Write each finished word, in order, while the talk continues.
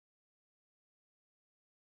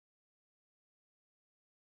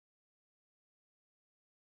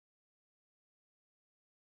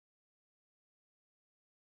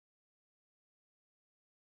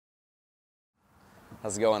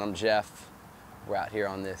How's it going? I'm Jeff. We're out here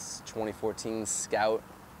on this 2014 Scout,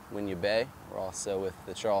 Winyah Bay. We're also with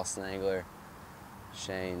the Charleston angler,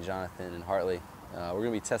 Shane, Jonathan, and Hartley. We're going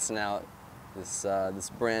to be testing out this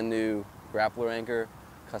brand new grappler anchor,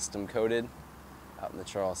 custom coated, out in the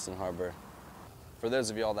Charleston harbor. For those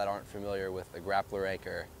of y'all that aren't familiar with a grappler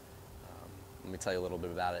anchor, let me tell you a little bit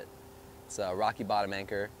about it. It's a rocky bottom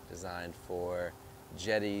anchor designed for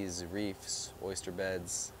jetties, reefs, oyster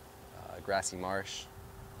beds, grassy marsh.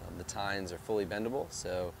 The tines are fully bendable,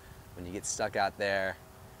 so when you get stuck out there,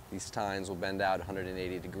 these tines will bend out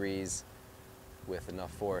 180 degrees with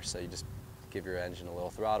enough force, so you just give your engine a little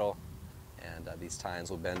throttle, and these tines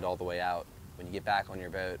will bend all the way out. When you get back on your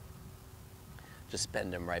boat, just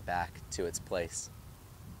bend them right back to its place.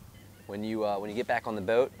 When you get back on the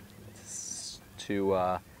boat,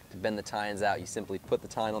 to bend the tines out, you simply put the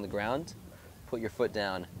tine on the ground, put your foot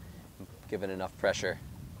down, and give it enough pressure.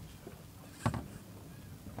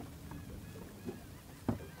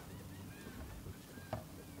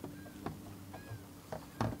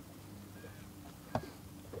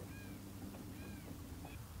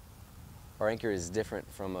 Our anchor is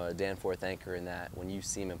different from a Danforth anchor in that when you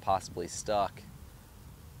seem impossibly stuck,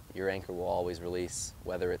 your anchor will always release,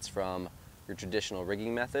 whether it's from your traditional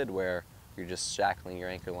rigging method where you're just shackling your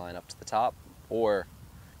anchor line up to the top, or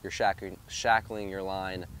you're shackling your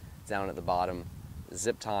line down at the bottom,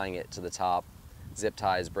 zip tying it to the top, zip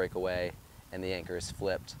ties break away, and the anchor is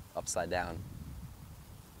flipped upside down.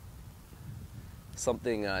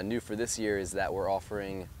 Something new for this year is that we're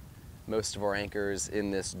offering most of our anchors in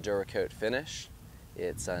this Duracoat finish.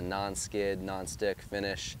 It's a non-skid, non-stick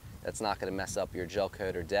finish that's not going to mess up your gel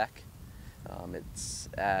coat or deck. It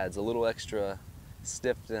adds a little extra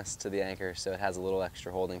stiffness to the anchor, so it has a little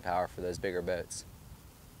extra holding power for those bigger boats.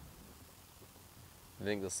 I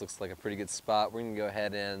think this looks like a pretty good spot. We're going to go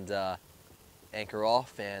ahead and anchor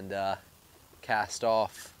off and cast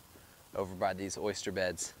off over by these oyster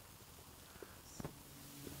beds.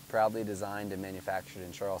 Proudly designed and manufactured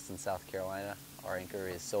in Charleston, South Carolina. Our anchor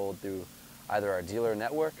is sold through either our dealer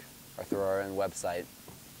network or through our own website.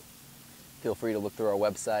 Feel free to look through our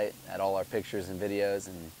website at all our pictures and videos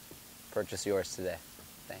and purchase yours today.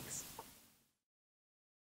 Thanks.